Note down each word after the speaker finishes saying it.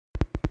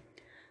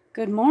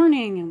Good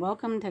morning and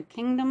welcome to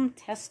Kingdom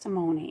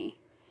Testimony.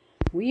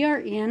 We are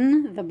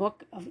in the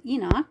book of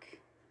Enoch.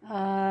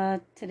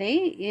 Today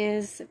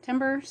is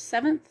September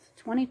 7th,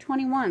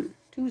 2021,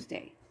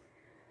 Tuesday.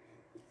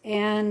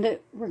 And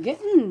we're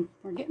getting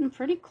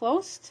pretty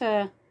close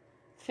to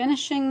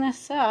finishing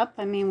this up.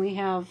 I mean, we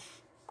have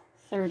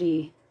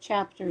 30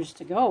 chapters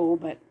to go,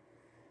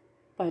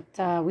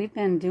 but we've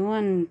been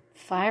doing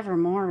 5 or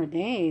more a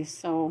day,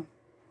 so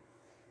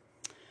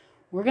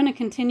we're going to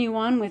continue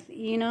on with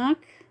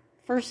Enoch.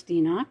 First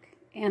Enoch,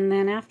 and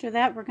then after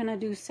that we're going to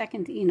do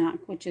Second Enoch,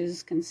 which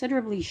is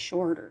considerably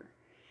shorter.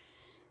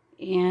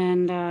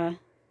 And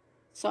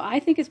so I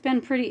think it's been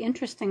pretty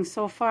interesting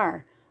so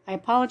far. I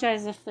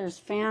apologize if there's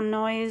fan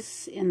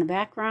noise in the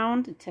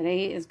background.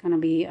 Today is going to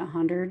be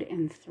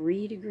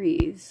 103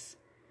 degrees.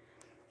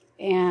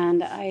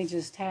 And I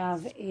just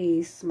have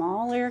a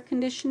small air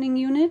conditioning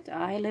unit.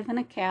 I live in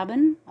a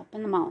cabin up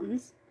in the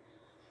mountains.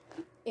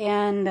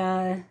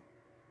 And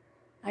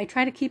I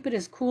try to keep it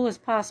as cool as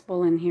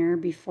possible in here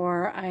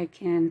before I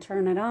can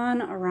turn it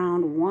on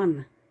around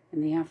 1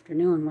 in the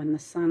afternoon when the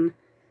sun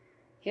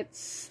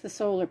hits the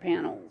solar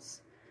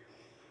panels.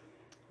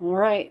 All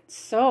right,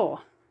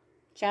 so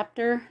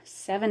chapter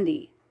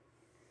 70.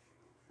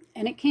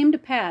 And it came to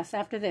pass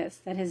after this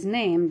that his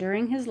name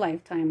during his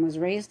lifetime was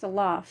raised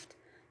aloft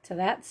to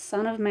that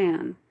Son of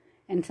Man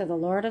and to the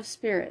Lord of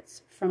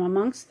spirits from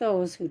amongst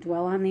those who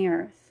dwell on the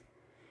earth.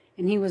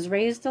 And he was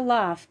raised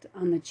aloft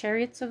on the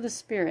chariots of the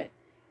Spirit,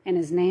 and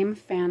his name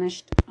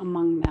vanished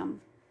among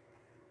them.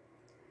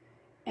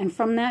 And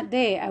from that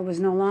day I was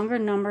no longer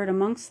numbered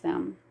amongst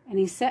them, and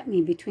he set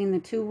me between the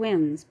two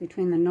winds,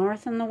 between the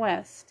north and the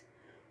west,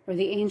 where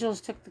the angels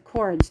took the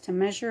cords to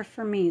measure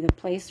for me the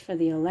place for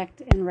the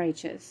elect and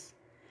righteous.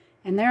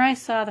 And there I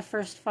saw the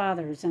first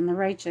fathers and the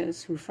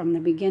righteous, who from the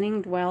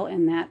beginning dwell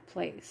in that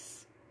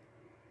place.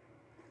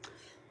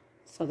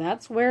 So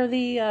that's where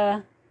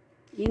the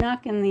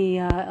Enoch and the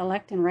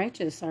elect and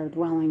righteous are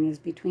dwelling, is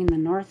between the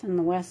north and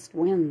the west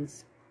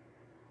winds.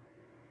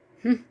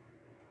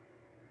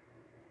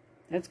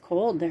 That's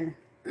cold there.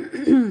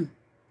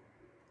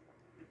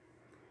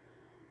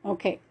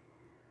 Okay,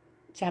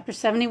 chapter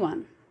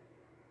 71.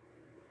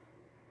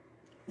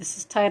 This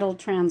is titled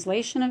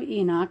Translation of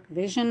Enoch,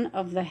 Vision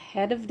of the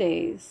Head of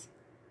Days,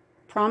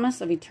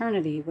 Promise of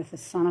Eternity with the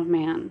Son of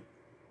Man.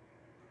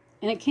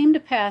 And it came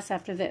to pass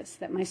after this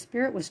that my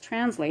spirit was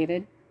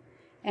translated,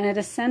 and it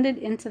ascended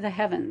into the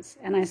heavens,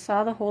 and I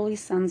saw the holy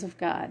sons of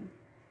God.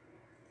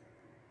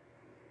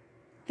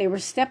 They were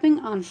stepping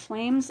on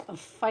flames of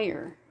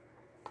fire.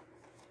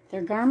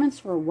 Their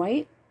garments were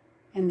white,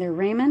 and their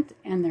raiment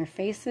and their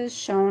faces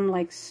shone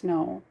like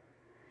snow.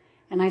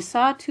 And I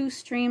saw 2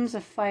 streams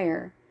of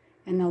fire,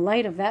 and the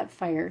light of that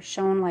fire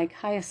shone like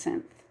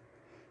hyacinth.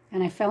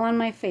 And I fell on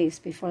my face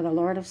before the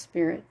Lord of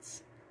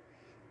spirits.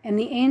 And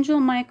the angel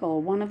Michael,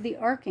 one of the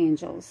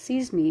archangels,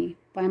 seized me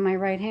by my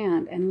right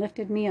hand, and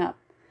lifted me up,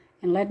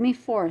 and led me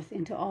forth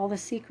into all the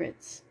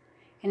secrets.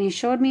 And he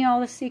showed me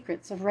all the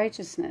secrets of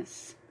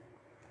righteousness.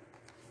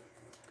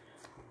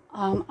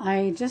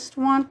 I just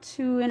want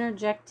to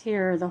interject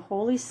here. The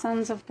holy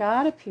sons of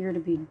God appear to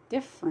be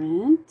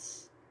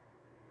different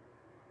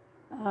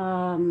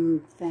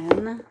than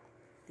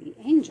the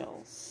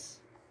angels.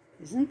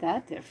 Isn't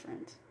that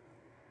different?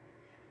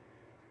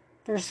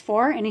 Verse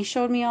 4, and he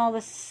showed me all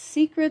the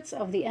secrets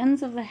of the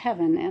ends of the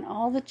heaven, and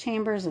all the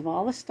chambers of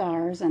all the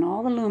stars, and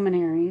all the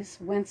luminaries,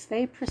 whence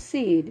they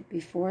proceed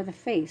before the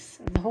face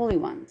of the holy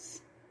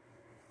ones.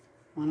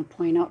 I want to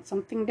point out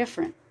something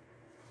different.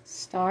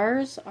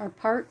 Stars are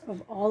part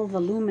of all the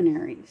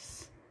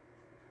luminaries.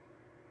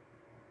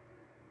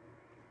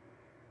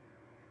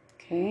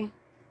 Okay,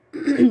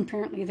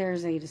 apparently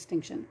there's a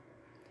distinction.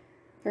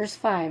 Verse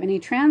 5, and he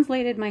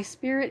translated my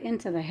spirit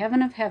into the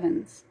heaven of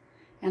heavens,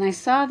 and I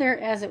saw there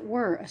as it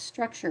were a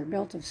structure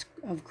built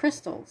of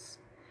crystals,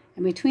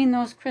 and between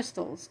those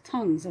crystals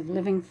tongues of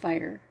living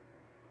fire.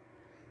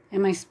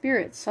 And my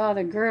spirit saw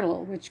the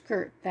girdle which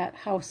girt that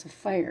house of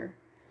fire,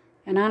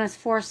 and on its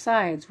 4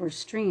 sides were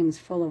streams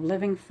full of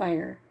living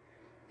fire,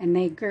 and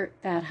they girt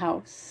that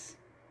house.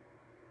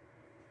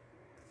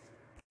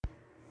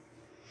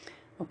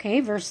 Okay,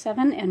 verse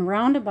 7, and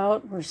round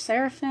about were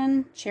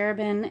seraphim,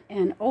 cherubim,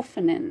 and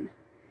Ophanim,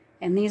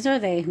 and these are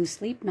they who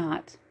sleep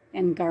not,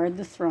 and guard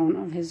the throne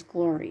of his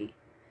glory.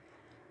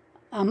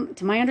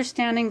 To my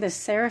understanding, the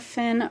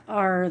seraphim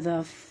are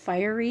the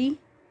fiery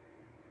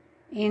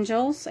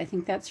angels. I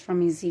think that's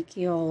from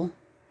Ezekiel.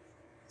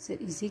 Is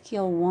it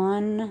Ezekiel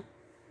 1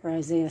 or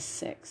Isaiah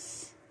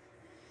 6?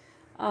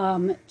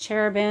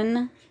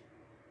 Cherubim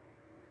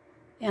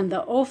and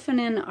the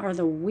Ophanim are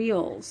the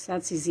wheels.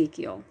 That's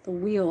Ezekiel, the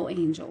wheel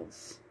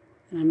angels.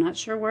 And I'm not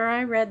sure where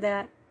I read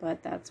that,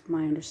 but that's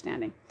my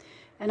understanding.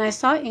 And I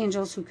saw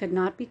angels who could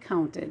not be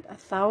counted,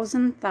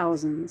 1,000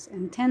 thousands,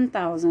 and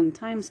 10,000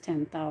 times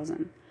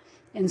 10,000,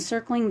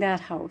 encircling that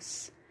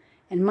house.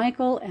 And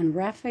Michael and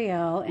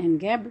Raphael and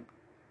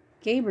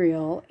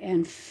Gabriel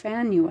and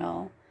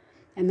Phanuel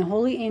and the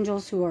holy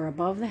angels who are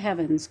above the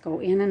heavens go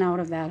in and out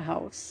of that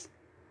house.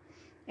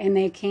 And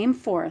they came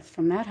forth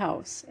from that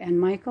house, and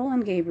Michael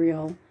and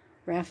Gabriel,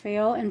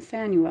 Raphael and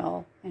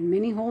Phanuel, and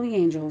many holy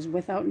angels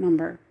without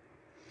number.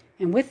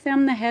 And with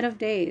them the head of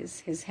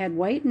days, his head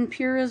white and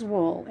pure as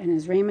wool, and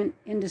his raiment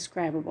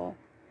indescribable.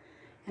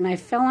 And I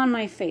fell on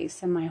my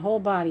face, and my whole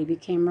body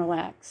became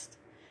relaxed,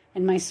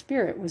 and my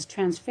spirit was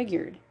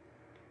transfigured.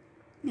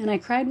 And I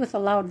cried with a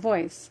loud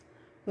voice,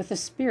 with a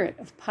spirit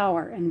of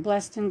power, and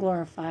blessed and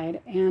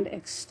glorified and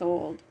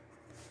extolled.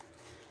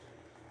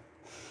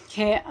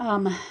 Okay,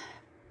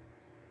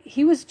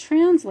 he was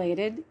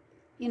translated,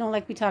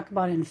 like we talk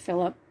about in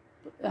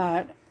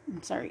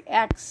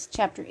Acts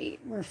chapter 8,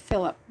 where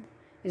Philip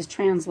is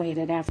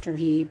translated after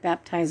he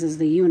baptizes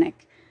the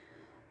eunuch.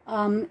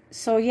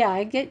 So yeah,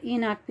 I get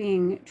Enoch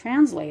being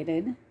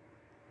translated,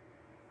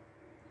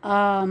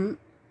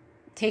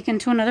 taken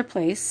to another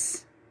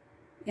place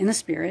in the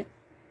spirit,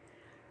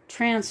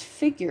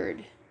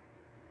 transfigured.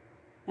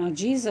 Now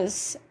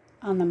Jesus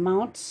on the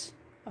Mount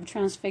of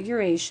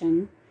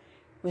Transfiguration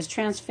was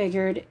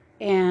transfigured,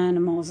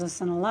 and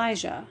Moses and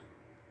Elijah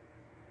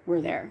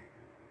were there.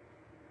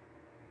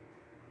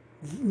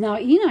 Now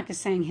Enoch is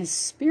saying his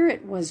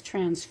spirit was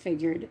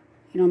transfigured.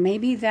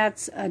 Maybe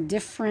that's a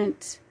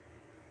different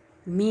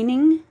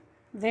meaning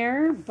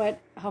there, but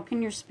how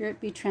can your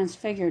spirit be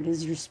transfigured?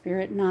 Is your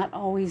spirit not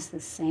always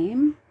the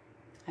same?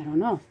 I don't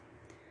know.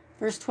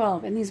 Verse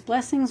 12, and these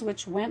blessings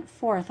which went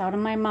forth out of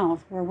my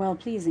mouth were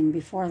well-pleasing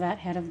before that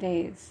head of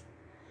days.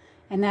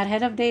 And that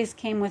head of days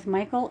came with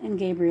Michael and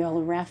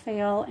Gabriel,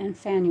 Raphael and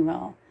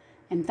Phanuel,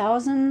 and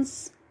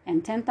thousands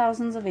and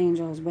 10,000s of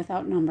angels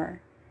without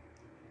number.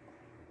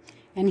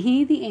 And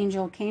he, the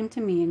angel, came to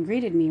me and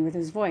greeted me with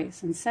his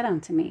voice, and said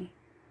unto me,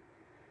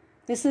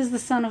 This is the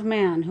Son of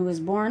Man, who is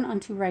born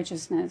unto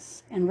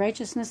righteousness, and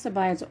righteousness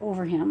abides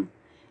over him,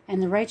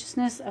 and the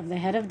righteousness of the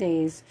head of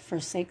days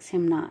forsakes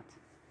him not.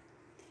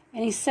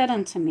 And he said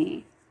unto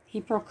me,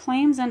 He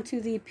proclaims unto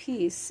thee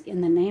peace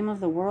in the name of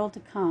the world to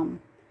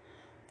come.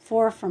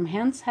 For from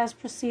hence has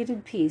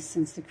proceeded peace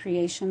since the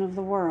creation of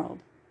the world.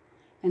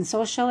 And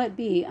so shall it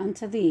be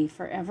unto thee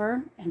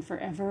forever and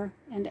forever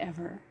and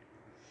ever.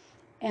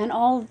 And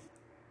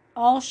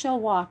all shall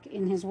walk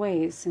in his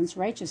ways, since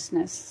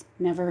righteousness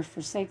never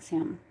forsakes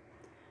him.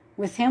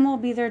 With him will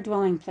be their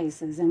dwelling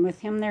places, and with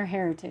him their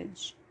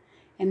heritage.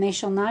 And they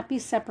shall not be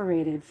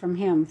separated from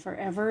him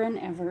forever and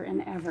ever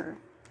and ever.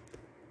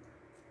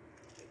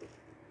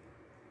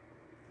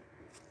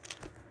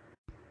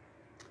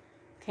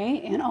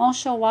 Okay, and all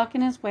shall walk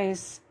in his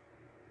ways,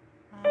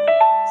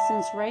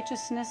 since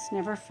righteousness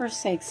never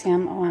forsakes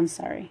him. Oh, I'm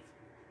sorry.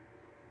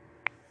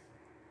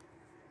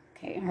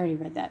 Okay, I already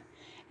read that.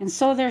 And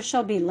so there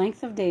shall be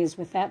length of days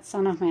with that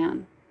Son of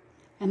Man.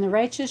 And the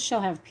righteous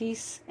shall have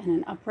peace and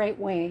an upright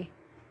way,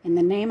 in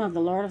the name of the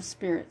Lord of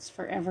spirits,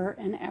 forever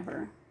and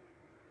ever.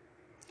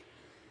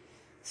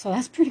 So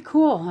that's pretty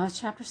cool. That's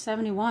chapter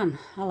 71.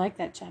 I like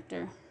that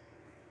chapter.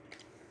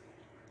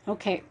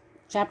 Okay,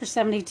 chapter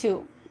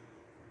 72.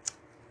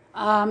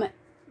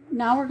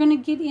 Now we're going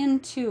to get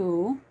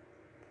into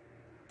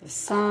the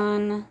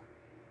sun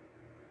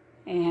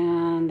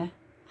and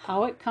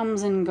how it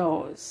comes and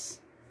goes.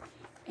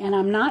 And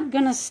I'm not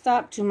going to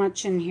stop too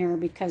much in here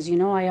because,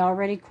 I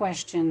already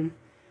question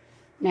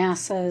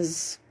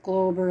NASA's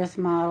globe Earth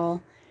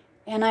model.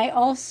 And I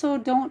also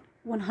don't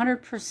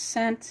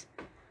 100%...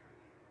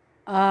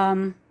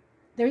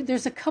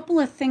 There's a couple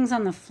of things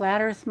on the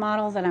flat Earth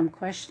model that I'm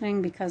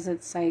questioning, because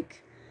it's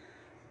like,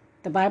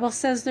 the Bible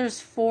says there's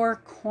 4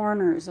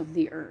 corners of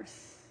the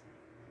earth.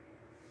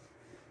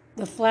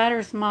 The flat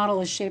Earth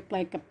model is shaped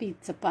like a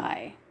pizza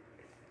pie.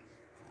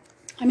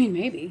 I mean,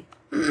 maybe.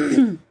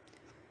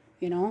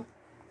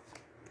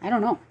 I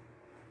don't know.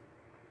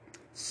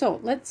 So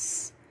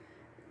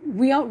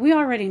we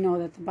already know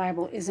that the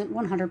Bible isn't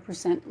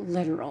 100%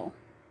 literal.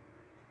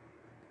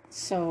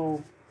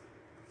 So,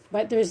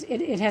 but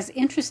it has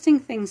interesting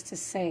things to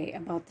say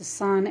about the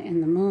sun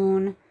and the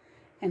moon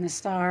and the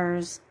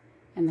stars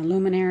and the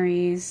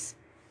luminaries,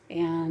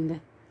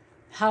 and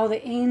how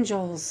the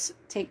angels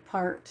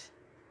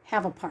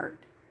have a part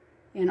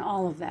in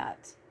all of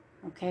that.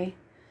 Okay?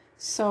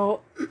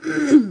 So,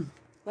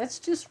 let's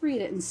just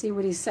read it and see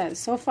what he says.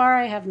 So far,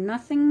 I have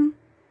nothing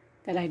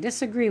that I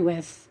disagree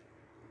with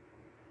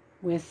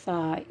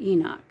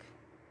Enoch.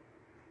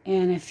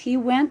 And if he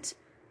went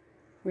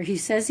where he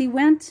says he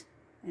went,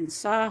 and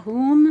saw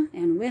whom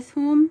and with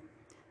whom,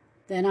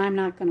 then I'm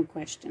not going to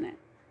question it.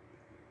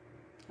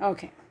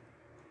 Okay.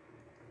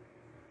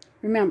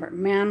 Remember,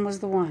 man was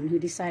the one who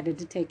decided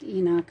to take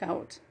Enoch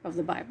out of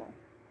the Bible.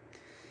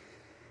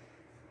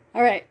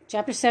 All right,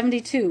 chapter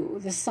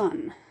 72, the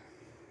sun,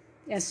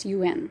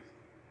 S-U-N.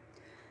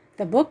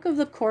 The book of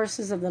the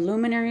courses of the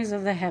luminaries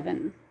of the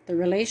heaven, the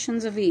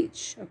relations of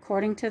each,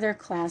 according to their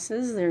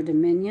classes, their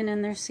dominion,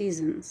 and their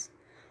seasons,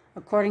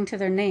 according to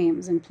their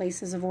names and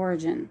places of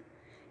origin,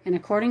 and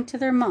according to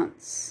their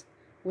months,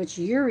 which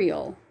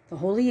Uriel, the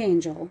holy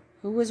angel,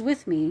 who was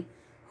with me,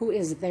 who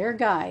is their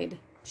guide,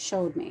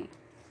 showed me.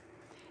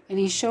 And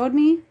he showed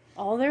me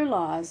all their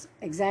laws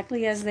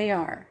exactly as they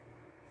are.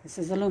 This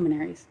is the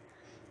luminaries.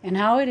 and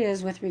how it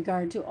is with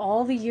regard to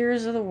all the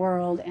years of the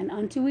world and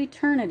unto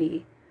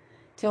eternity,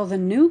 till the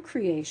new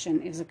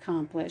creation is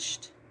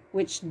accomplished,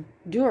 which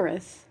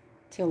dureth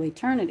till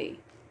eternity.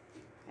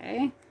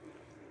 Okay.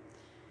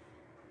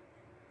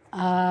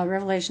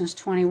 Revelations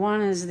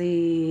 21 is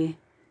the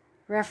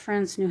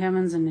reference, new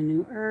heavens and a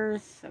new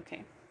earth.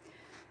 Okay.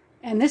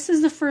 And this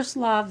is the first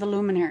law of the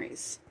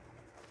luminaries.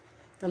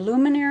 The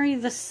luminary,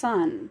 the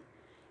sun,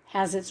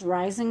 has its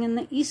rising in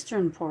the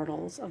eastern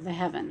portals of the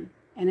heaven,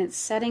 and its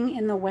setting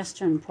in the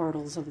western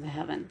portals of the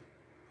heaven.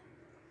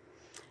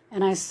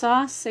 And I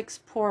saw 6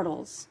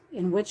 portals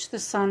in which the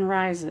sun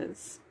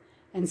rises,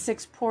 and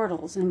 6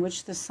 portals in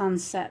which the sun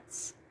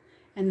sets.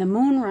 And the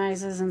moon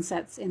rises and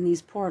sets in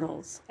these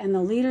portals, and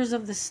the leaders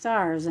of the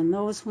stars and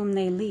those whom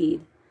they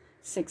lead,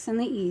 6 in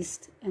the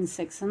east and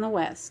 6 in the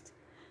west,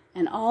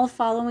 and all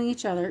following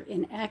each other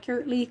in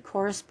accurately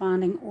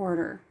corresponding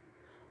order.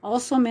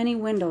 Also many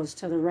windows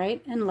to the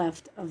right and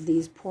left of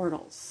these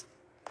portals.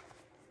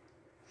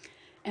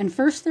 And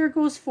first there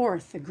goes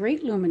forth the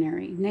great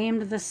luminary,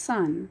 named the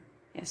sun,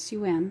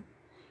 S-U-N,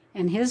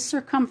 and his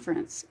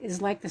circumference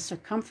is like the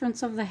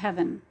circumference of the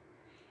heaven,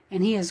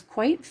 and he is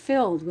quite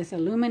filled with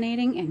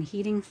illuminating and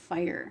heating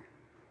fire.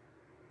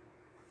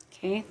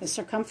 Okay, the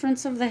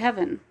circumference of the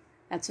heaven,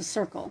 that's a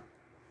circle.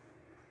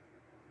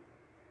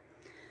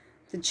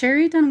 The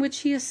chariot on which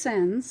he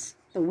ascends,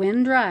 the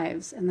wind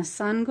drives, and the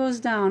sun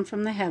goes down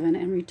from the heaven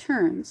and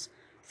returns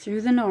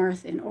through the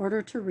north in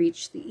order to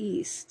reach the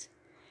east,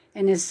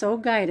 and is so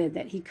guided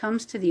that he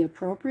comes to the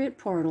appropriate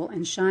portal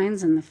and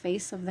shines in the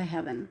face of the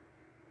heaven.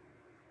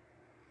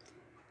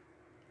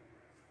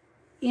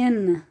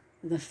 In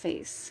the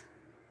face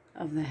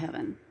of the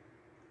heaven.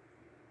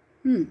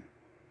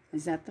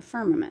 Is that the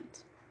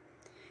firmament?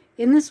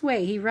 In this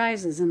way he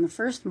rises in the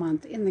first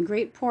month in the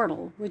great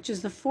portal, which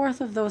is the 4th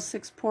of those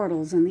 6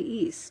 portals in the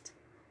east.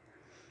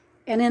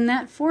 And in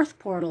that 4th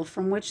portal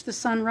from which the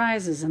sun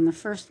rises in the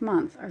first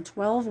month are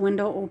 12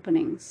 window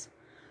openings,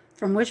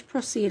 from which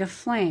proceed a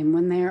flame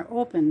when they are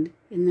opened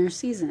in their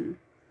season.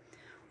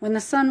 When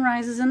the sun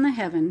rises in the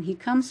heaven, he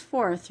comes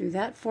forth through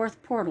that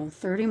 4th portal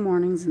 30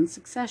 mornings in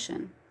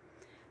succession,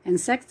 and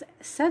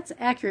sets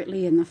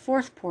accurately in the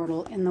 4th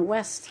portal in the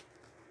west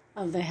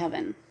of the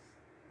heaven.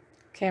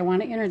 Okay, I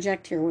want to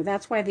interject here. Well,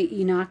 that's why the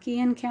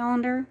Enochian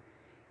calendar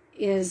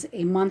is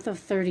a month of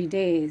 30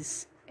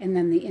 days, and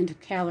then the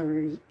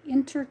intercalary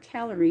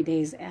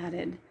days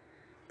added.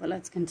 But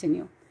let's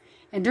continue.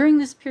 And during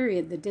this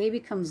period, the day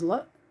becomes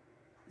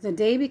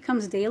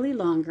daily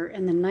longer,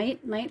 and the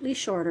night nightly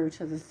shorter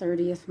to the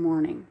 30th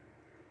morning.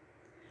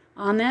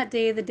 On that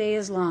day, the day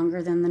is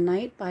longer than the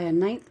night by a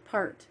 9th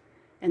part,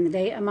 and the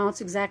day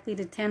amounts exactly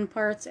to 10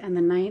 parts, and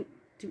the night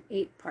to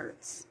 8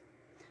 parts.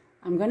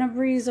 I'm going to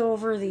breeze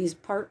over these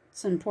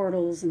parts and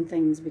portals and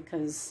things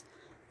because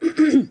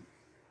if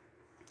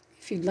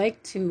you'd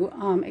like to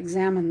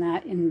examine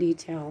that in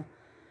detail,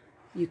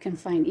 you can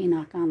find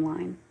Enoch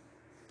online.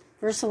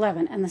 Verse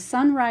 11, and the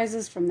sun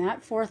rises from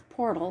that 4th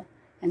portal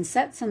and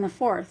sets in the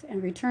 4th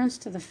and returns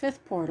to the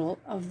 5th portal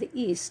of the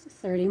east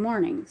 30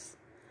 mornings,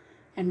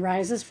 and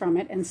rises from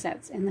it and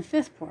sets in the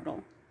 5th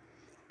portal.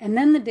 And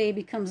then the day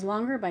becomes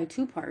longer by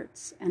 2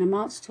 parts and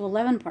amounts to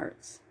 11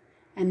 parts,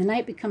 and the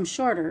night becomes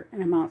shorter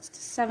and amounts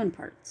to 7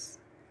 parts.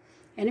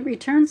 And it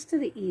returns to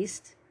the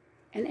east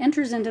and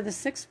enters into the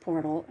 6th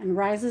portal and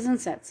rises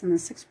and sets in the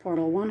 6th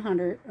portal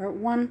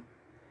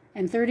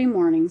 130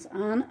 mornings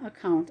on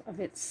account of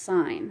its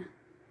sign.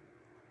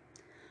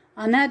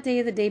 On that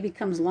day the day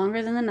becomes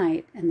longer than the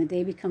night, and the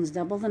day becomes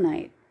double the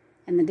night,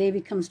 and the day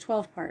becomes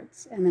 12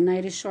 parts, and the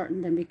night is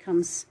shortened and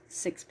becomes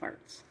 6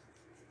 parts.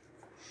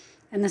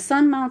 And the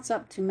sun mounts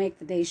up to make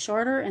the day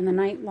shorter and the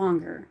night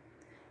longer.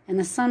 And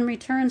the sun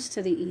returns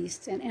to the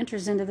east and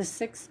enters into the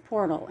 6th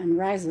portal and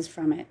rises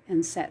from it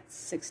and sets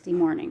 60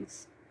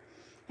 mornings.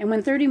 And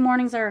when 30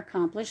 mornings are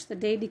accomplished, the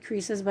day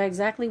decreases by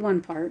exactly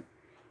 1 part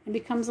and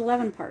becomes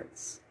 11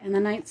 parts, and the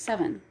night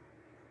 7.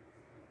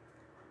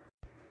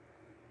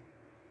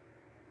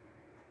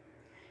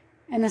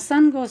 And the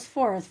sun goes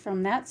forth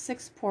from that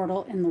 6th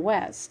portal in the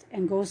west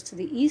and goes to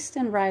the east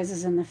and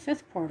rises in the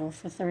 5th portal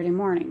for 30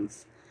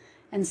 mornings,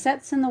 and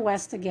sets in the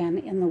west again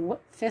in the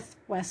 5th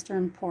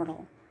western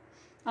portal.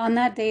 On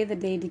that day the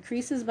day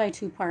decreases by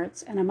 2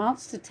 parts and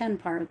amounts to 10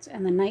 parts,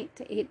 and the night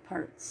to 8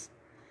 parts.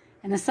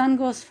 And the sun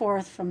goes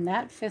forth from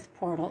that 5th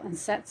portal and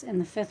sets in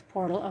the 5th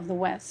portal of the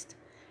west,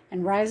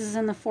 and rises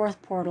in the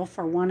 4th portal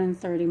for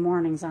 130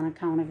 mornings on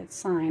account of its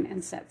sign,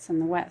 and sets in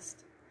the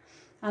west.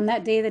 On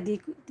that day the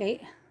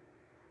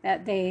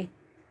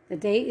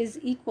day is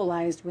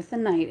equalized with the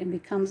night and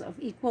becomes of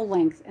equal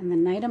length, and the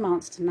night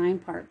amounts to 9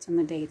 parts and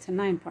the day to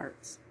 9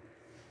 parts.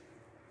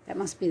 That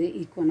must be the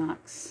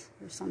equinox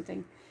or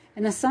something.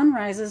 And the sun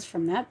rises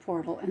from that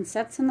portal and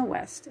sets in the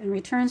west, and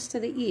returns to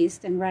the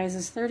east and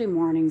rises 30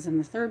 mornings in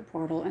the 3rd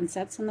portal and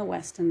sets in the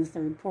west in the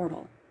 3rd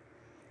portal.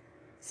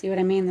 See what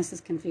I mean? This is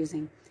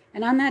confusing.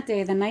 And on that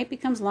day the night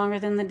becomes longer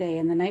than the day,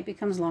 and the night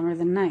becomes longer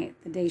than night.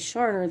 The day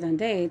shorter than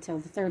day till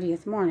the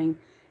 30th morning,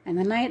 and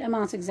the night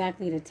amounts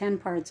exactly to 10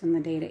 parts and the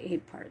day to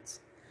 8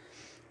 parts.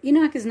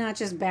 Enoch is not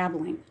just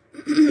babbling.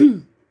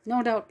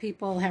 No doubt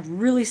people have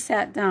really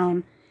sat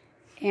down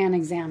and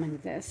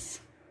examined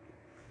this.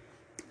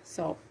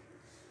 So,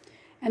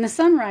 and the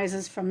sun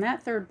rises from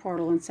that third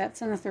portal and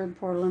sets in the third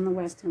portal in the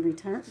west and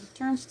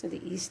returns to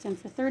the east, and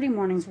for 30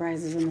 mornings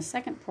rises in the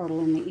second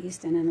portal in the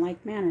east, and in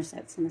like manner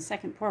sets in the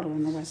second portal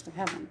in the west of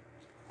heaven.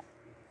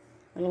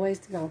 A little ways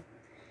to go.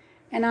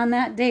 And on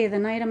that day the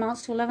night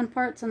amounts to 11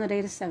 parts, and the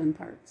day to 7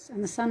 parts.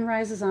 And the sun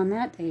rises on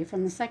that day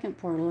from the second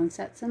portal and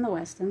sets in the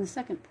west in the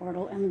second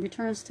portal, and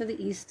returns to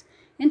the east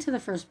into the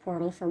first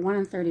portal for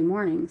 31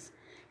 mornings,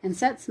 and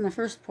sets in the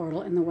first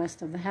portal in the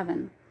west of the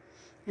heaven.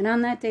 And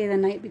on that day the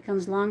night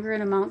becomes longer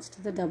and amounts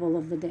to the double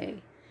of the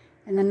day.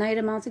 And the night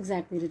amounts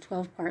exactly to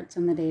 12 parts,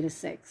 and the day to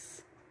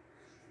 6.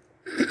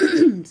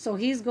 So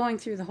he's going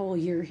through the whole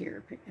year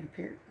here, it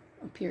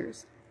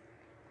appears.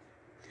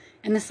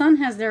 And the sun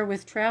has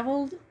therewith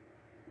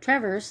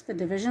traversed the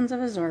divisions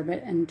of his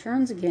orbit, and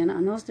turns again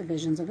on those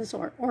divisions of his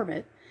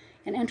orbit,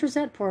 and enters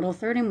that portal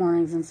 30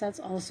 mornings, and sets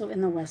also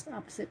in the west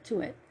opposite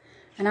to it.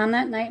 And on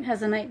that night has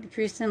the night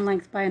decreased in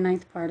length by a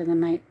 9th part, and the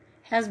night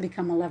has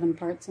become 11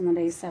 parts, and the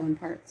day 7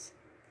 parts.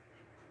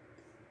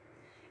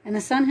 And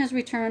the sun has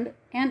returned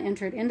and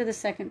entered into the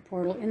second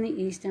portal in the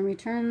east, and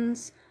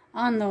returns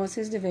on those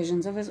his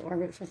divisions of his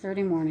orbit for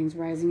 30 mornings,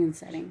 rising and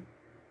setting.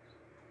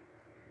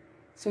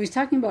 So he's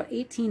talking about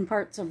 18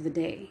 parts of the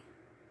day,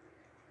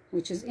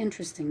 which is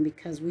interesting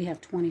because we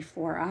have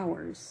 24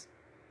 hours.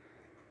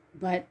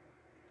 But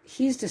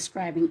he's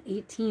describing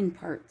 18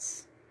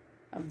 parts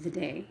of the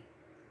day,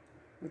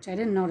 which I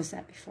didn't notice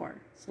that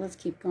before. So let's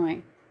keep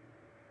going.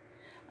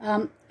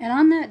 And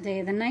on that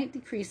day, the night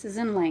decreases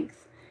in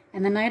length,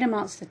 and the night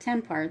amounts to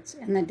 10 parts,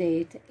 and the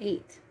day to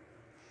 8.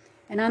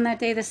 And on that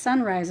day, the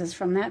sun rises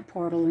from that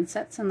portal and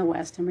sets in the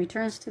west, and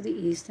returns to the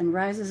east, and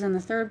rises in the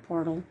third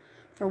portal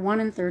for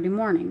 31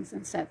 mornings,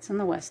 and sets in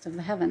the west of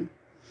the heaven.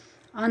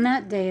 On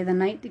that day, the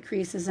night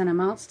decreases and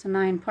amounts to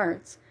 9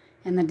 parts,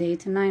 and the day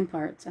to 9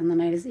 parts, and the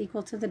night is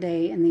equal to the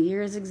day, and the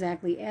year is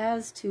exactly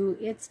as to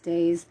its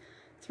days,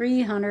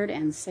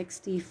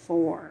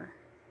 364.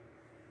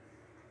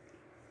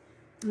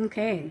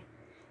 Okay,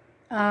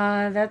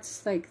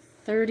 that's like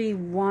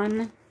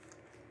 31.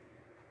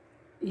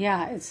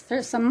 Yeah, it's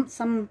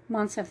some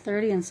months have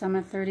 30 and some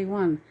have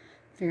 31.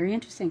 Very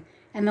interesting.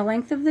 And the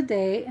length of the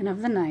day and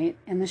of the night,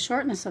 and the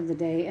shortness of the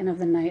day and of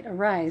the night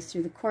arise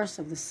through the course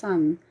of the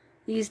sun.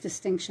 These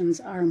distinctions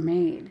are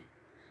made.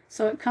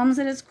 So it comes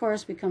that its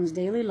course becomes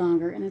daily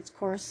longer, and its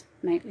course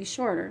nightly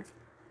shorter.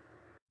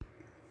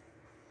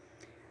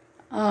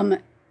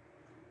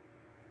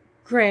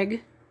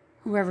 Greg,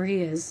 whoever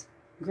he is,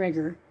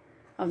 Gregor,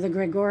 of the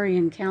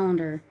Gregorian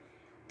calendar,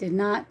 did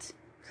not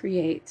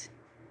create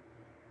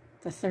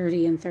the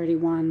 30 and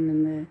 31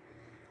 and the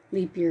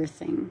leap year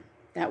thing.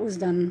 That was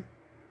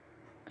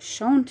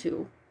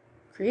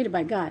created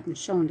by God and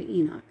shown to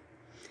Enoch.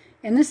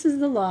 And this is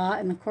the law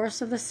in the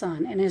course of the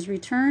sun, and his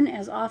return,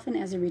 as often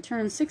as he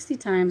returns 60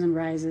 times and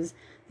rises,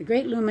 the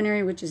great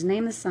luminary which is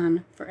named the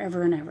sun,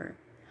 forever and ever.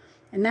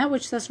 And that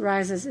which thus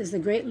rises is the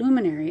great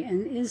luminary,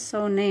 and is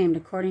so named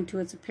according to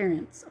its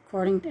appearance,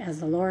 according as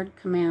the Lord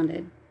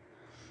commanded.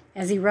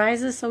 As he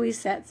rises, so he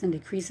sets, and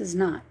decreases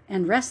not,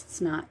 and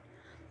rests not,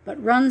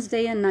 but runs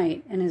day and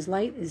night, and his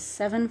light is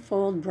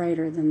 7-fold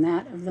brighter than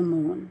that of the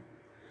moon.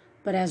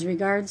 But as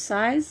regards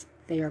size,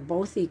 they are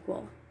both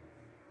equal.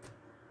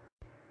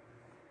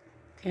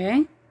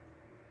 Okay?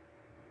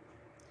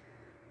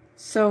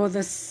 So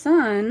the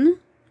sun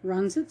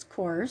runs its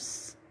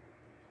course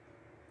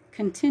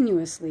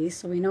continuously,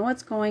 so we know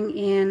it's going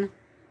in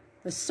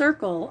the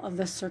circle of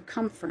the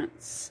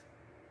circumference.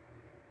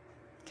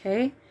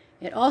 Okay?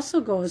 It also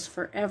goes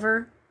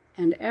forever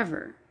and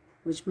ever,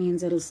 which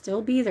means it'll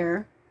still be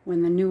there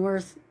when the new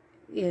earth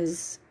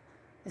is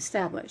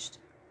established.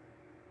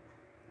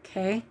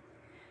 Okay?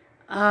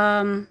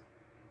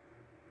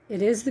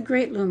 It is the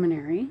great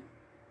luminary.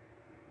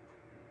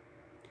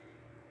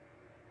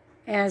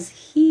 As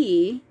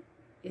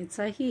it's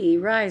a he,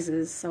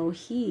 rises, so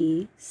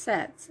he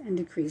sets and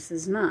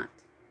decreases not,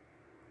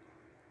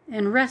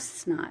 and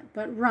rests not,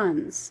 but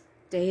runs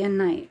day and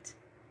night.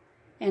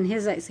 And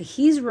so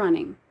he's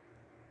running.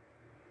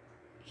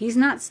 He's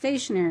not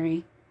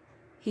stationary,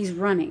 he's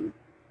running.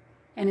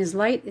 And his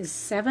light is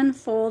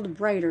 7-fold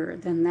brighter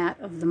than that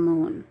of the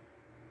moon.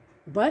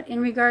 But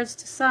in regards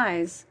to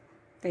size,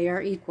 they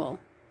are equal.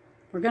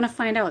 We're going to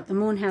find out the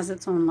moon has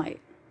its own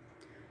light.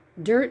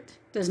 Dirt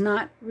does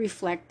not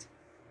reflect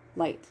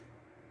light.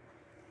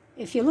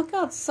 If you look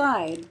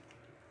outside,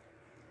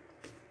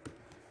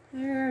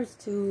 there's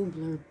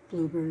 2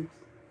 bluebirds.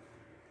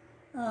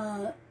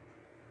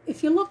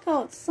 If you look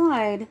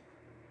outside,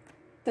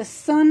 the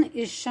sun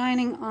is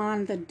shining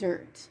on the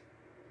dirt.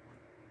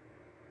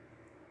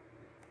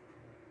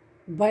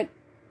 But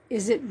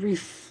is it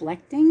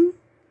reflecting?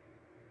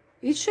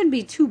 It should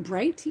be too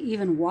bright to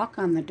even walk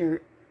on the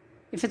dirt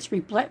if it's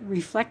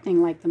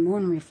reflecting like the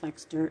moon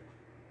reflects dirt.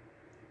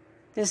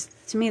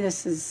 To me,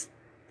 this is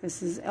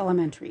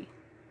elementary.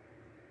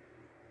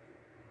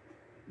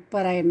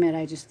 But I admit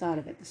I just thought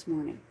of it this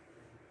morning.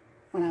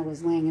 when I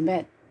was laying in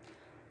bed.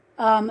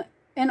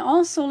 And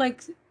also,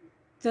 like,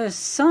 the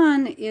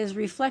sun is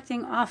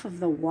reflecting off of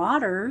the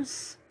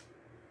waters.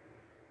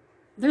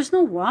 There's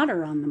no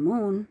water on the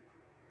moon.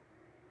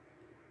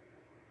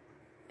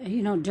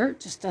 You know, dirt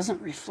just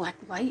doesn't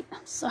reflect light.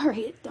 I'm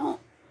sorry, it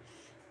don't.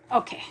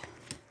 Okay.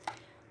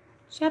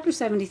 Chapter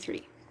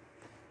 73.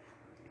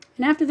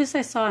 And after this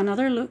I saw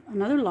another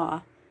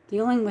law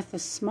dealing with the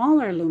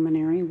smaller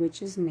luminary,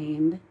 which is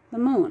named the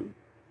moon.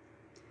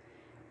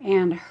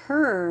 And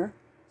her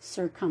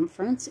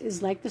circumference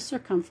is like the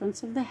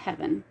circumference of the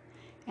heaven,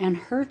 and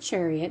her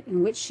chariot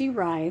in which she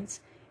rides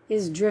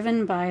is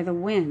driven by the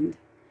wind,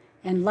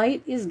 and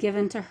light is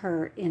given to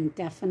her in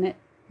definite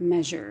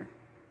measure.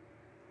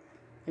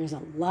 There's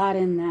a lot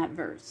in that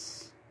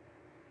verse.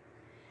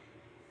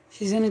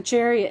 She's in a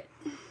chariot,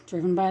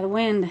 driven by the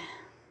wind.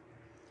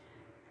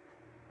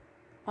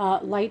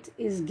 Light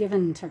is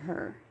given to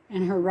her,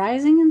 and her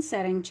rising and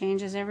setting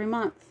changes every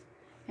month,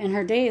 and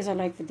her days are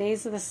like the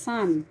days of the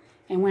sun,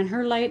 and when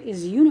her light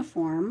is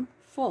uniform,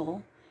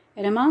 full,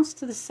 it amounts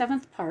to the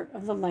 7th part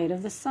of the light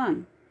of the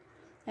sun.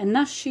 And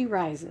thus she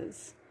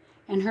rises,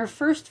 and her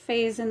first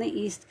phase in the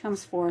east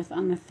comes forth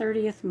on the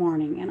 30th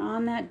morning, and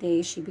on that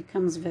day she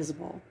becomes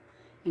visible,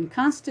 and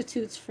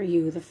constitutes for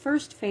you the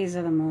first phase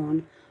of the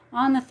moon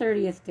on the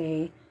 30th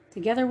day,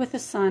 together with the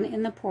sun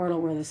in the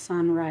portal where the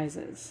sun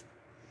rises.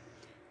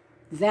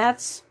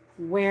 That's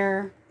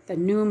where the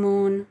new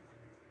moon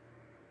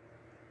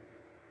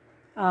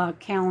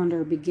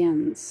calendar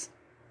begins.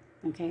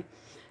 Okay,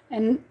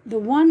 and the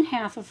one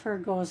half of her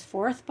goes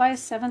forth by a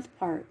 7th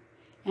part,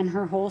 and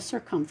her whole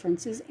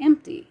circumference is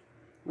empty,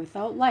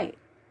 without light,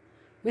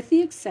 with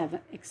the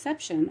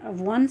exception of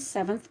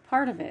 1/7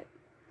 part of it,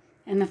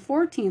 and the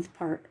 14th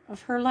part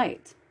of her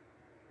light.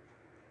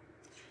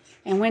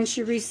 And when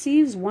she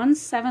receives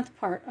 1/7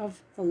 part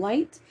of the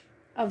light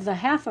of the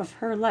half of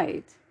her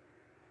light,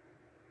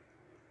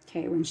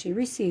 okay, when she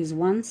receives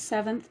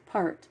 1/7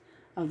 part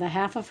of the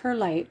half of her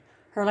light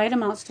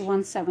amounts to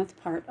 1/7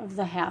 part of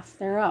the half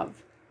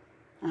thereof.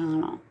 I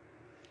don't know.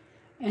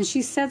 And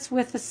she sets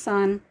with the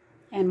sun,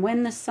 and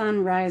when the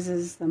sun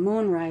rises, the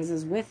moon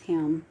rises with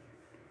him,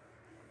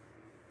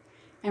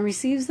 and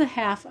receives the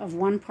half of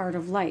 1 part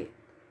of light.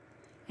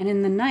 And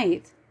in the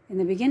night, in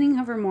the beginning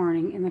of her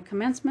morning, in the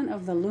commencement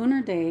of the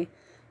lunar day,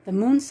 the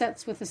moon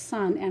sets with the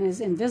sun, and is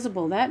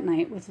invisible that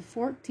night with the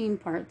 14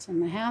 parts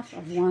and the half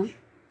of 1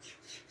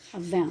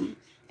 of them.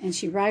 And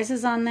she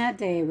rises on that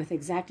day with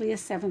exactly a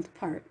 7th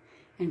part,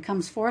 and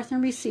comes forth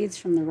and recedes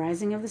from the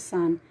rising of the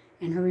sun,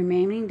 and her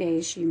remaining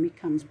days she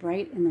becomes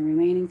bright in the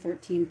remaining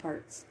 13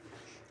 parts.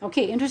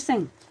 Okay,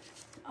 interesting.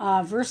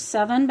 Verse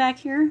 7 back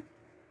here,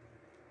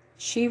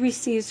 she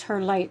receives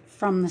her light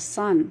from the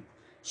sun.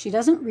 She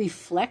doesn't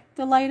reflect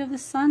the light of the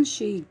sun,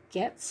 she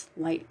gets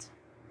light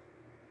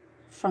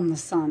from the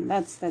sun.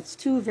 That's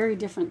two very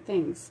different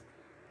things.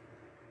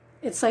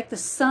 It's like the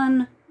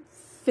sun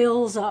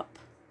fills up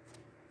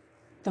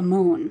the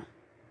moon,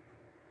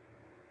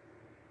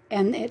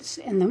 and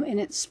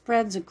it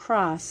spreads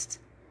across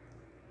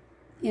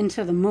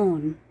into the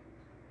moon,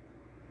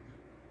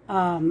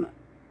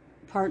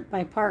 part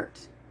by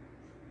part,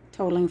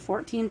 totaling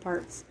 14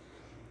 parts.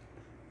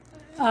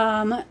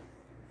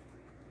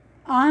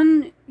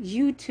 On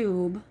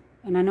YouTube,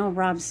 and I know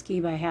Rob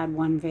Skiba had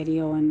one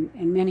video, and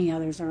many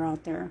others are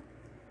out there.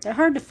 They're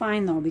hard to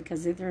find though,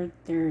 because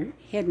they're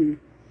hidden.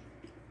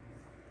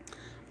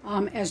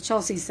 As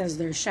Chelsea says,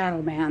 they're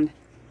shadow banned.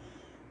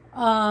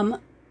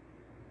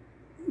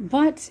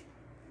 But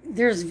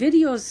there's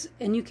videos,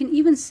 and you can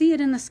even see it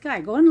in the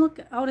sky. Go and look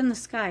out in the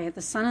sky at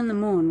the sun and the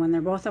moon when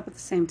they're both up at the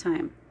same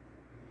time.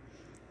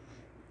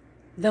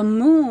 The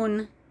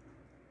moon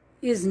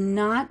is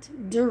not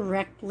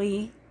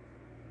directly,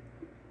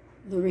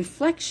 the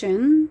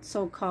reflection,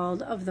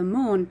 so-called, of the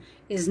moon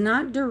is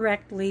not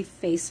directly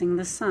facing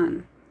the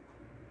sun.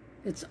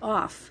 It's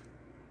off.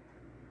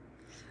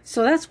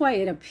 So that's why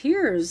it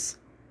appears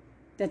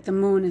that the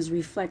moon is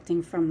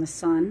reflecting from the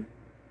sun.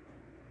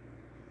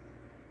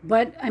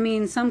 But, I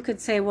mean, some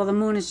could say, well, the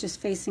moon is just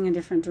facing a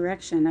different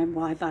direction.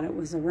 I thought it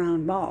was a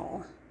round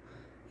ball.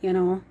 You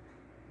know,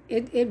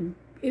 it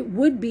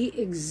would be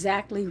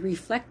exactly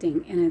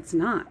reflecting, and it's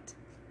not.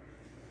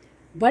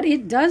 But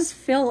it does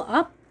fill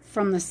up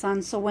from the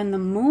sun, so when the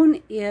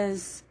moon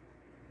is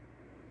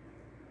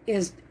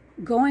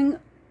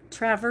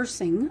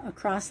traversing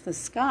across the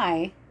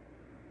sky,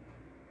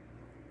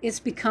 it's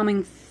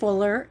becoming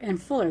fuller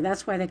and fuller.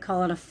 That's why they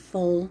call it a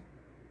full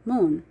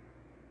moon,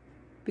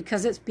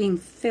 because it's being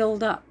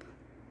filled up.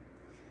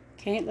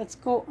 Okay, let's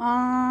go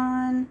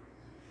on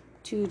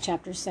to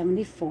chapter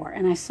 74.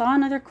 And I saw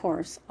another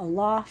course, a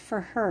law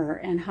for her,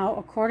 and how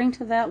according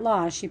to that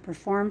law she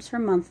performs her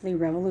monthly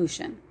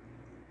revolution.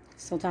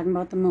 Still talking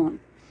about the moon.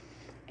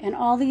 And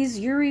all these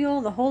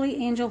Uriel, the holy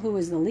angel who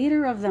is the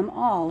leader of them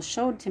all,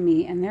 showed to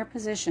me in their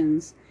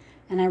positions.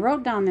 And I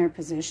wrote down their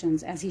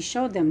positions as he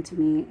showed them to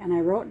me, and I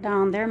wrote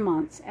down their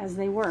months as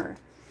they were,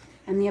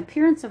 and the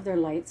appearance of their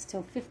lights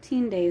till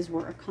 15 days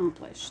were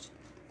accomplished.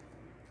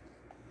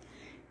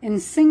 In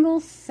single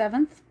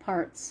 7th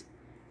parts,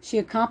 She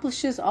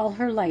accomplishes all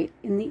her light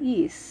in the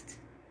east,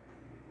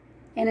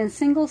 and in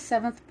single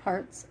seventh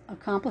parts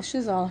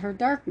accomplishes all her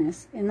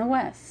darkness in the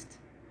west.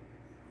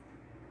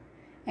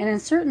 And in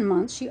certain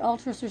months she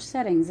alters her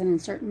settings, and in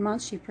certain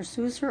months she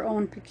pursues her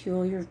own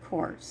peculiar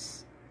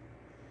course.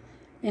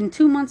 In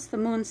 2 months the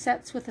moon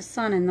sets with the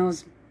sun in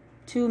those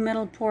 2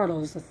 middle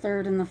portals, the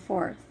third and the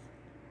fourth.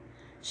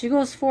 She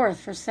goes forth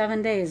for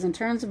 7 days and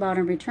turns about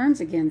and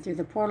returns again through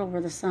the portal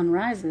where the sun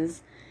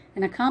rises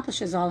and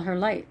accomplishes all her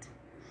light.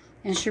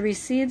 And she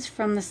recedes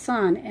from the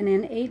sun, and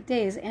in 8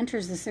 days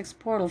enters the 6th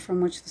portal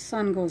from which the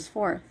sun goes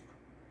forth.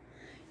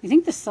 You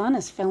think the sun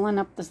is filling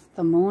up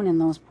the moon in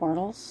those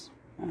portals?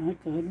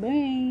 It could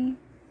be.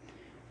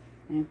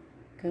 It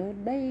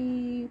could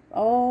be.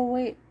 Oh,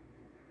 wait.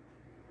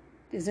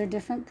 Is there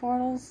different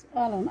portals?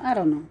 I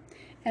don't know.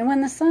 And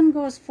when the sun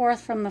goes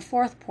forth from the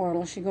 4th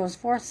portal, she goes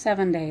forth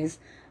 7 days,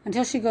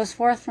 until she goes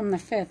forth from the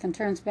 5th and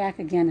turns back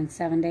again in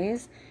 7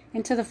 days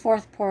into the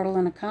 4th portal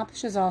and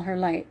accomplishes all her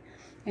light.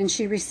 And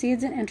she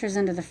recedes and enters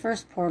into the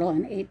 1st portal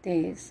in 8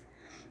 days.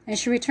 And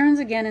she returns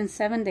again in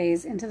 7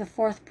 days into the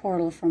 4th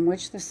portal from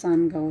which the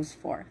sun goes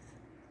forth.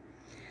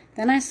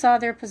 Then I saw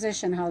their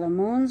position, how the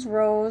moons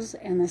rose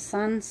and the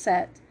sun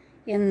set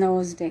in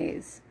those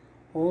days.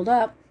 Hold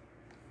up.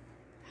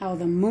 How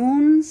the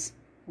moons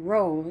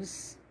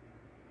rose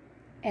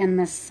and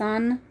the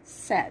sun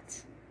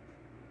set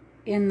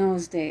in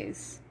those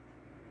days.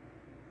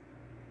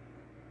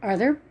 Are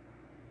there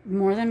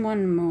more than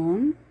one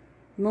moon?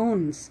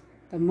 Moons.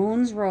 The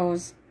moons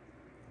rose,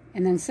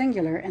 and then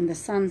singular, and the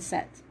sun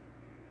set.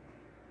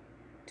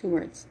 2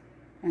 words.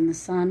 And the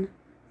sun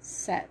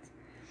set.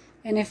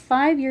 And if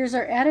 5 years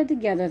are added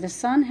together, the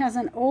sun has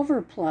an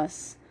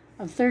overplus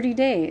of 30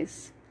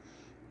 days.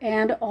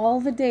 And all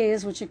the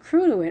days which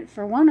accrue to it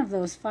for one of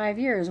those 5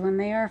 years, when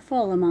they are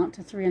full, amount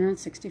to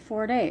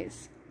 364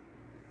 days.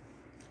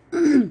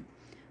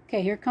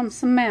 Okay, here comes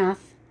some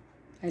math.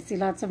 I see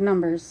lots of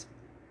numbers.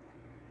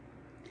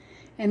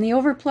 And the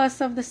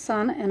overplus of the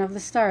sun and of the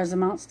stars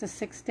amounts to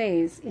 6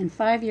 days. In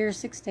 5 years,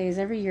 6 days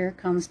every year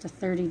comes to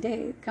 30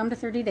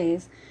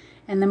 days.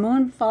 And the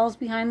moon falls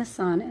behind the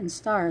sun and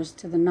stars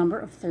to the number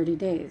of 30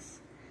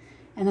 days.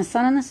 And the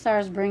sun and the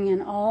stars bring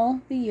in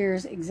all the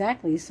years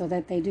exactly, so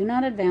that they do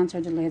not advance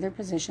or delay their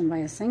position by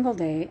a single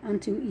day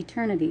unto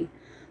eternity,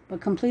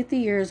 but complete the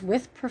years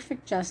with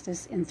perfect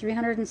justice in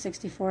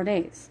 364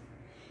 days.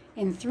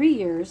 In 3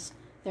 years,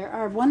 there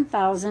are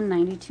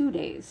 1,092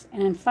 days,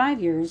 and in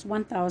 5 years,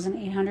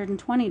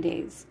 1,820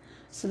 days,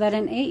 so that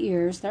in 8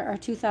 years there are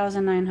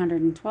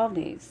 2,912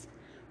 days.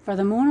 For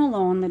the moon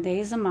alone, the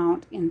days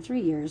amount in 3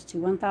 years to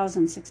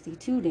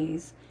 1,062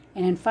 days,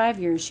 and in 5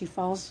 years she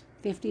falls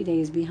 50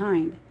 days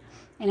behind.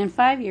 And in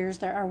 5 years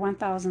there are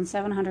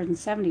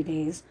 1,770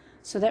 days,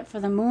 so that for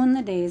the moon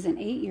the days in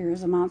 8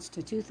 years amounts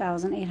to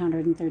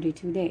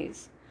 2,832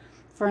 days.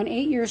 For in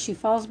 8 years she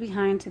falls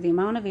behind to the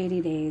amount of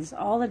 80 days.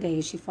 All the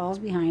days she falls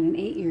behind in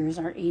 8 years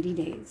are 80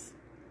 days.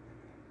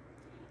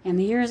 And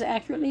the years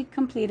accurately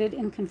completed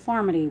in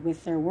conformity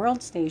with their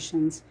world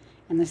stations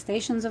and the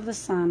stations of the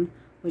sun,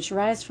 which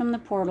rise from the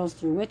portals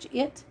through which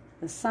it,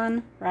 the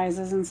sun,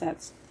 rises and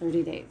sets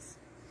 30 days.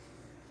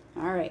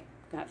 All right,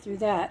 got through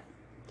that.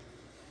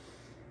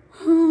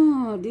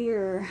 Oh,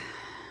 dear.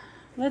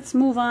 Let's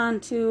move on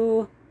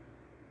to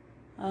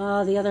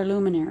the other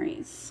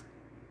luminaries.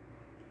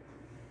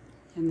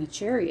 And the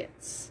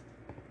chariots,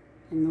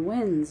 and the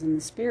winds, and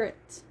the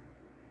spirits,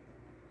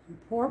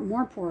 and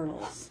more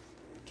portals.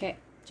 Okay,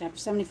 chapter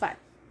 75.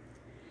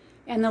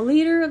 And the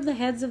leader of the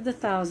heads of the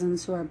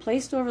thousands, who are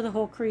placed over the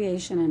whole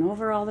creation and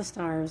over all the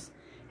stars,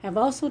 have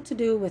also to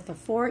do with the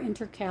 4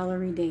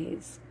 intercalary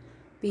days,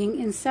 being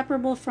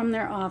inseparable from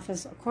their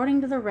office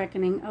according to the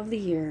reckoning of the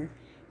year,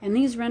 and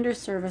these render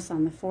service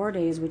on the 4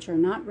 days which are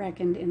not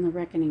reckoned in the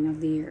reckoning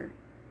of the year.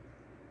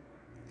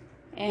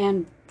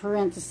 And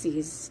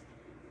parentheses.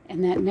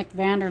 And that Nick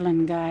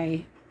Vanderlyn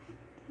guy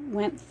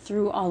went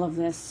through all of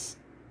this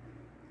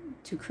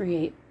to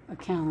create a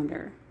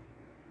calendar.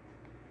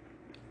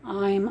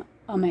 I'm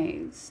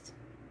amazed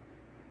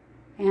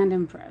and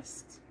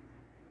impressed.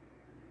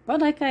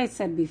 But like I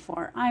said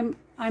before, I'm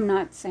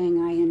not saying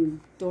I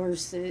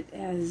endorse it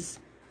as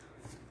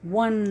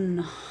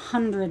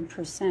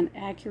 100%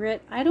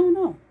 accurate. I don't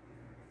know.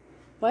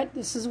 But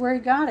this is where he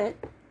got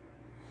it.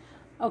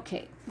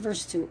 Okay,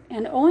 verse 2.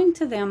 And owing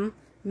to them,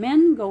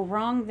 men go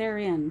wrong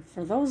therein,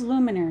 for those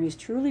luminaries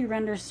truly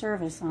render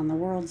service on the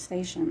world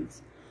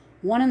stations,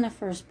 1 in the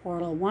 1st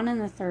portal, 1 in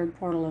the 3rd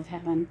portal of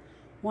heaven,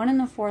 1 in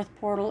the 4th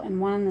portal,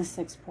 and 1 in the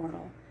 6th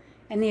portal.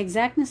 And the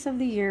exactness of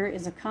the year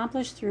is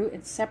accomplished through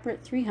its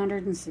separate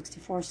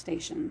 364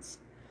 stations.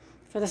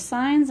 For the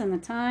signs and the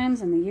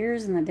times and the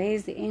years and the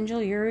days the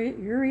angel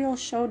Uriel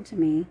showed to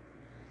me,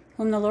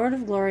 whom the Lord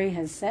of glory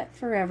has set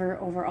forever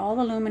over all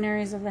the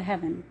luminaries of the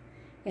heaven,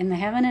 in the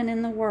heaven and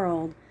in the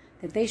world,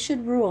 that they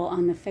should rule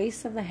on the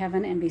face of the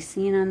heaven and be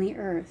seen on the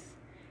earth,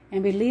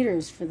 and be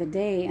leaders for the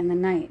day and the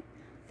night,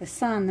 the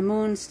sun, the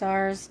moon,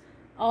 stars,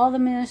 all the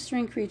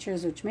ministering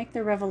creatures which make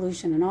their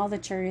revolution, and all the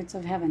chariots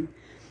of heaven.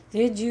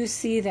 Did you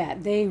see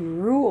that? They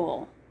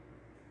rule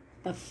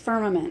the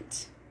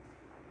firmament.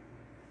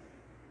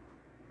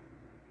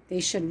 They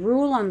should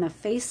rule on the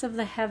face of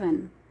the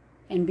heaven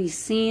and be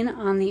seen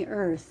on the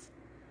earth.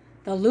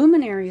 The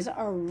luminaries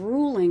are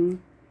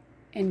ruling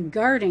and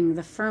guarding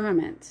the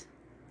firmament.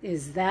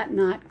 Is that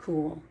not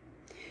cool?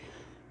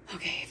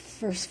 Okay,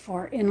 verse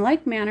 4. In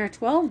like manner,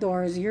 12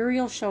 doors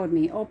Uriel showed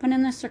me, open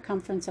in the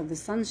circumference of the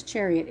sun's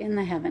chariot in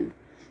the heaven,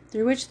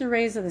 through which the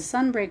rays of the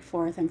sun break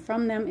forth, and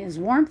from them is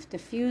warmth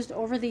diffused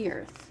over the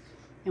earth,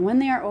 and when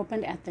they are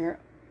opened at their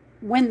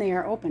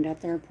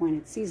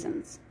appointed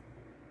seasons.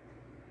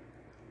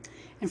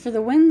 And for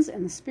the winds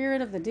and the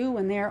spirit of the dew,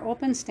 when they are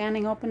open,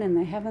 standing open in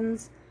the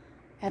heavens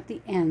at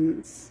the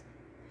ends.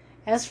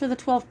 As for the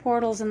 12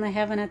 portals in the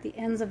heaven at the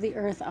ends of the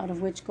earth, out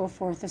of which go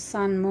forth the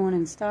sun, moon,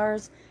 and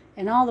stars,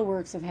 and all the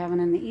works of heaven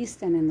in the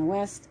east and in the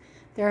west,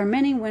 there are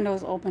many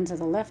windows open to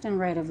the left and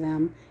right of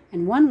them,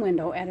 and one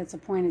window at its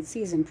appointed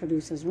season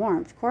produces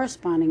warmth,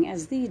 corresponding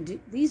as these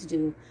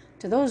do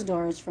to those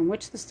doors from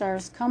which the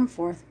stars come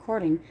forth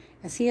according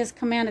as he has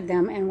commanded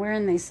them, and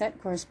wherein they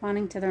set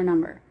corresponding to their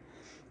number.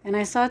 And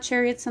I saw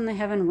chariots in the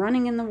heaven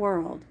running in the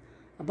world,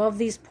 above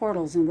these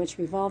portals in which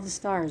revolve the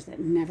stars that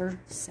never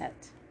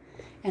set.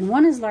 And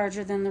one is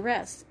larger than the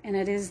rest, and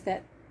it is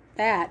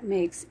that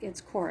makes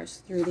its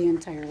course through the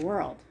entire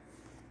world.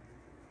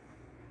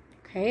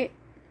 Okay.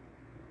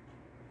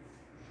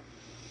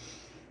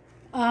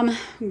 I'm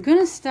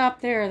gonna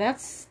stop there.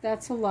 That's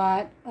a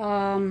lot.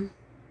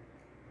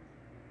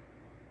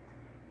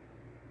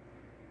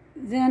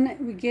 Then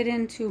we get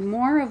into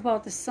more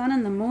about the sun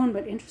and the moon,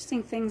 but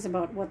interesting things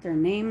about what their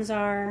names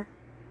are.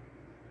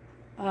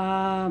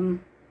 How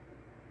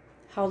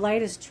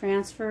light is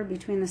transferred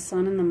between the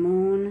sun and the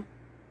moon.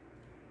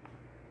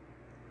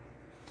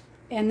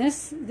 And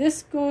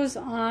this goes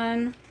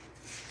on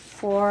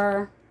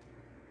for,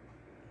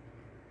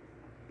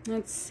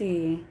 let's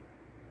see.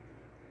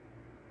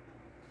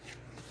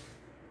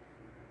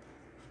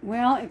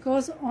 Well, it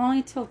goes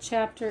only till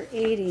chapter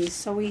 80,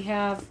 so we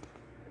have,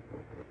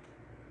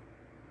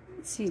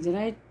 let's see, did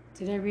I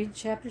read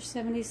chapter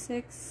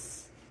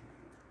 76?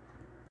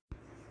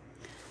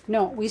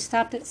 No, we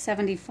stopped at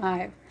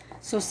 75.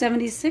 So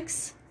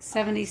 76,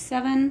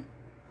 77,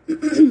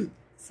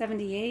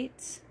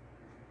 78,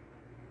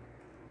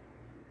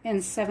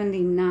 and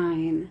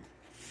 79.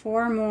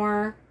 4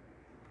 more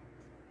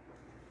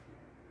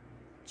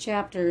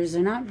chapters.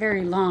 They're not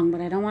very long,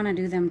 but I don't want to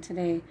do them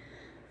today.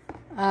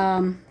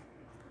 And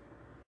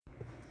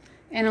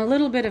a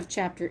little bit of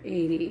chapter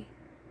 80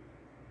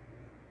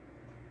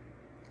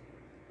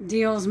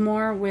 deals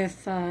more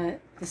with the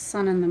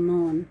sun and the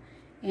moon.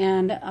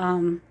 And,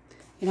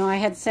 I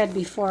had said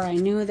before, I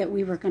knew that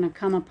we were going to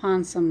come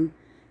upon some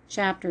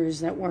chapters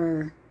that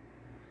were,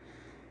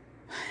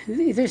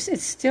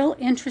 it's still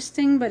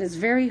interesting, but it's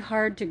very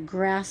hard to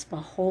grasp a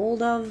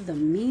hold of the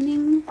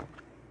meaning,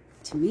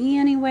 to me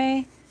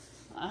anyway.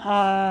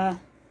 And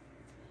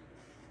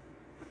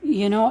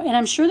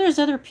I'm sure there's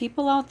other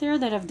people out there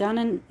that have done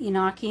an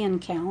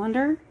Enochian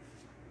calendar.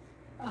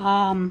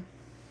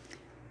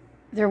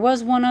 There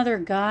was one other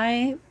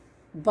guy,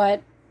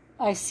 but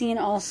I seen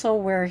also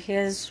where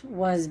his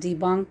was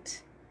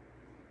debunked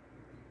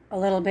a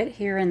little bit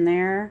here and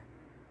there,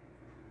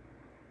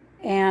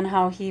 and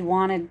how he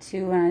wanted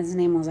to, and his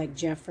name was like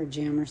Jeff or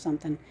Jim or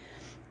something,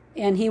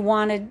 and he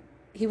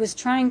was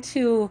trying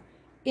to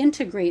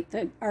integrate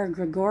our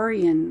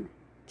Gregorian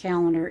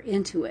calendar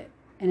into it,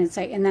 and it's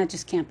like, and that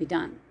just can't be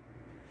done.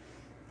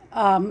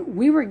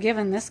 We were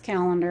given this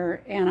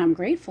calendar, and I'm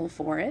grateful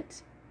for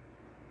it.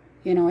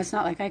 It's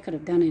not like I could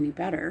have done any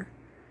better,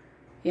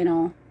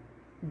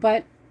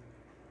 but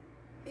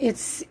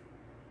it's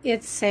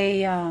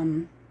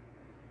a,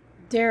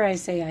 dare I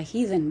say, a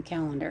heathen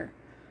calendar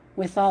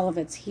with all of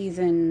its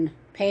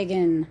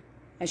pagan,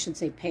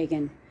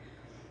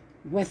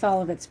 with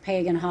all of its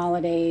pagan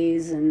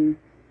holidays and,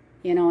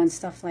 and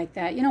stuff like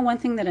that. One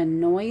thing that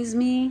annoys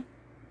me,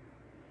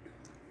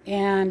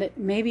 and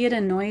maybe it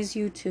annoys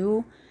you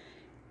too,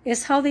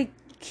 is how they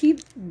keep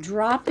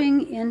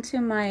dropping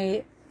into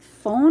my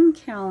phone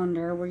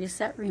calendar where you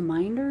set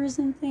reminders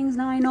and things.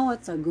 Now I know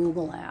it's a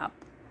Google app.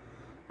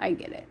 I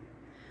get it.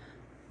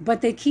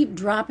 But they keep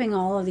dropping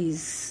all of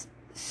these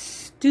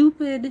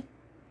stupid,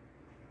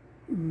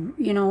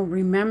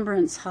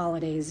 remembrance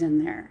holidays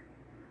in there.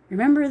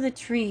 Remember the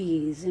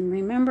trees and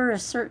remember a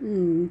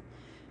certain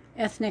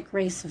ethnic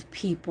race of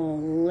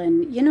people.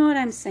 And you know what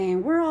I'm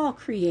saying? We're all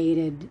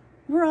created.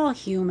 We're all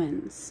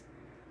humans.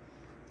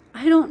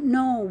 I don't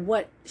know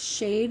what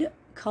shade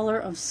color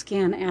of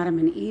skin Adam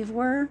and Eve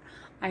were.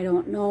 I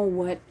don't know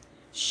what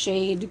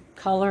shade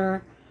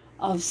color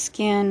of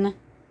skin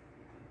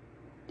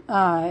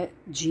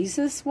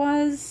Jesus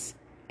was.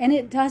 And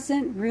it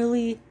doesn't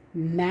really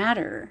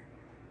matter,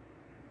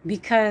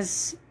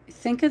 because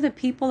think of the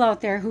people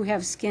out there who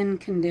have skin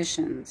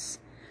conditions.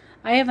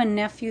 I have a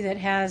nephew that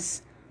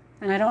has,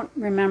 and I don't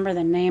remember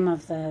the name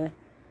of the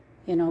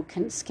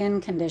skin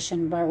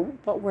condition,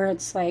 but where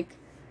it's like,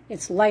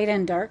 it's light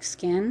and dark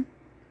skin,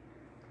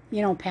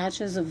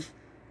 patches of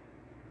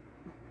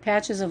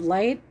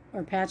light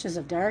or patches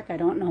of dark, I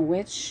don't know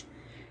which,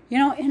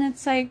 And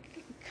it's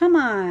like, come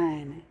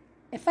on.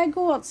 If I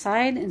go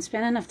outside and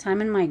spend enough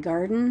time in my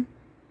garden,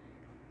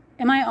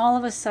 am I all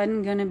of a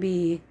sudden going to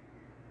be,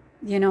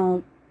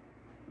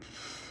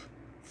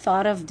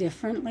 thought of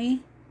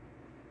differently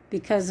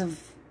because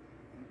of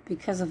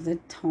the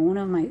tone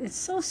of my... It's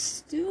so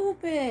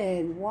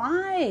stupid.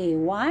 Why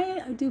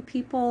do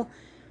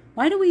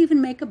we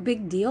even make a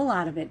big deal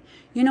out of it?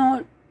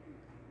 In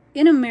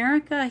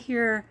America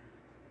here,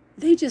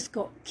 they just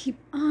keep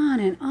on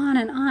and on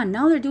and on.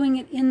 Now they're doing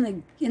it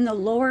in the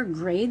lower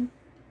grade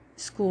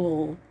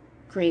school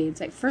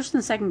grades, like first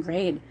and second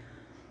grade,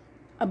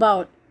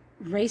 about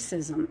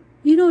racism.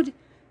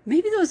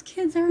 Maybe those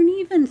kids aren't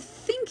even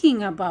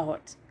thinking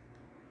about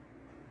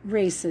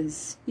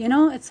races.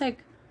 It's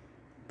like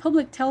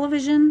public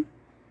television.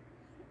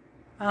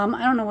 I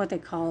don't know what they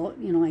call it,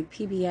 like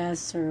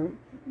PBS or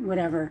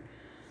whatever.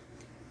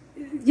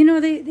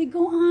 They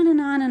go on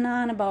and on and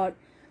on about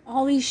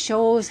all these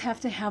shows have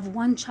to have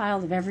one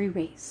child of every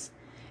race.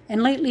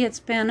 And lately it's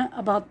been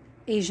about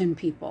Asian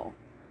people.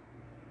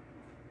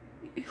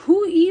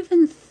 Who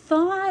even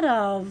thought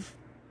of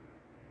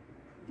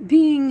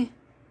being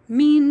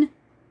mean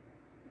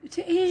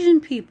to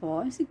Asian people?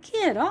 I said,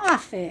 get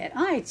off it.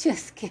 I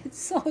just get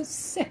so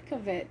sick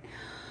of it.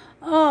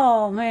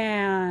 Oh,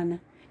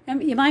 man.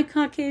 Am I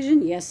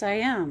Caucasian? Yes, I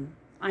am.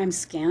 I'm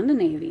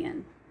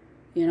Scandinavian.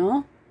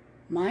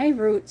 My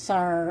roots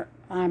are,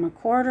 I'm a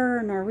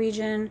quarter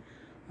Norwegian,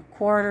 a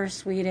quarter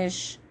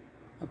Swedish,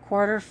 a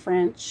quarter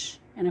French,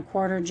 and a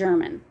quarter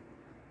German.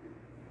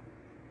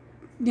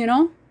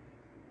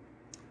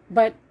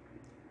 But,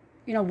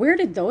 where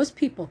did those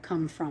people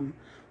come from?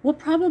 Well,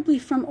 probably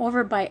from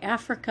over by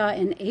Africa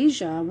and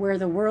Asia, where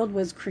the world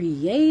was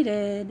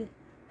created.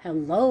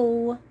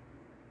 Hello.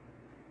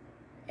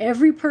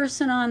 Every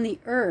person on the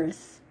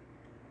earth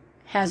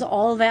has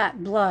all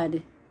that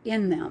blood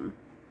in them.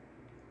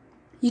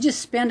 You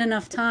just spend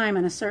enough time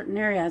in a certain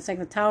area. It's like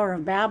the Tower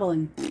of Babel,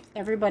 and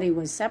everybody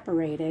was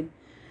separated.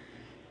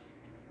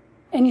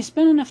 And you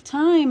spend enough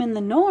time in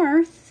the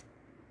north,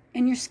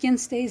 and your skin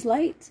stays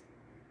light.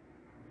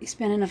 You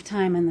spend enough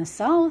time in the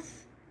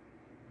south,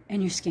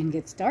 and your skin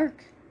gets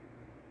dark.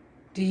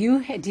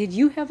 Did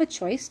you have a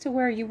choice to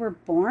where you were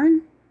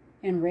born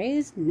and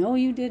raised? No,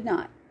 you did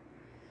not.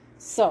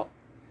 So,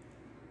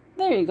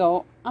 there you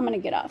go. I'm going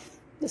to get off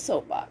the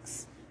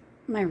soapbox.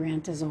 My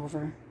rant is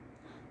over.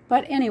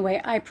 But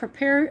anyway, I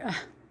pray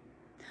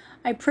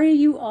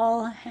you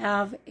all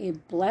have a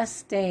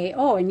blessed day.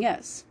 Oh, and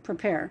yes,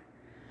 prepare.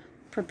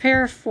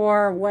 Prepare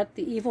for what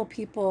the evil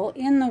people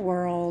in the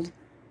world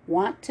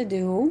want to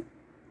do.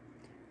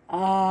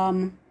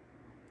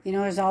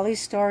 There's all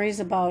these stories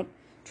about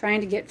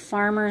trying to get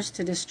farmers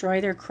to destroy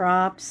their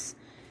crops,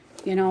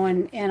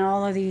 and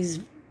all of these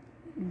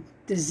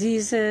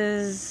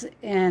diseases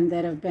and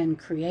that have been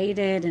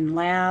created in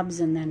labs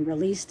and then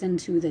released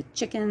into the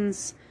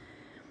chickens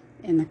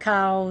and the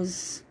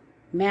cows,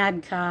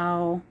 mad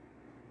cow,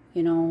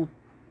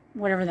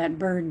 whatever that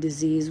bird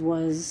disease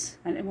was.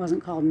 It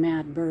wasn't called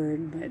mad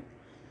bird, but,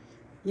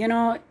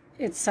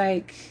 it's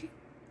like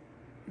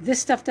this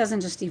stuff doesn't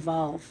just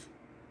evolve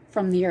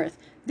from the earth.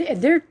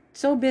 They're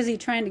so busy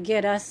trying to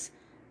get us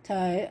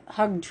to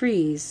hug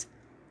trees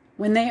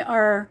when they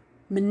are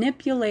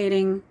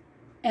manipulating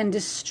and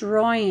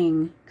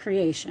destroying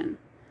creation.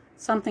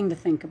 Something to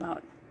think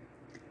about.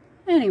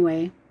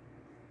 Anyway,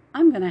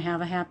 I'm going to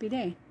have a happy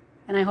day,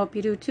 and I hope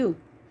you do too.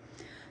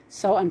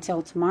 So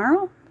until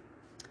tomorrow,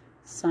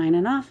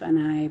 signing off, and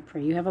I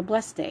pray you have a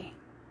blessed day.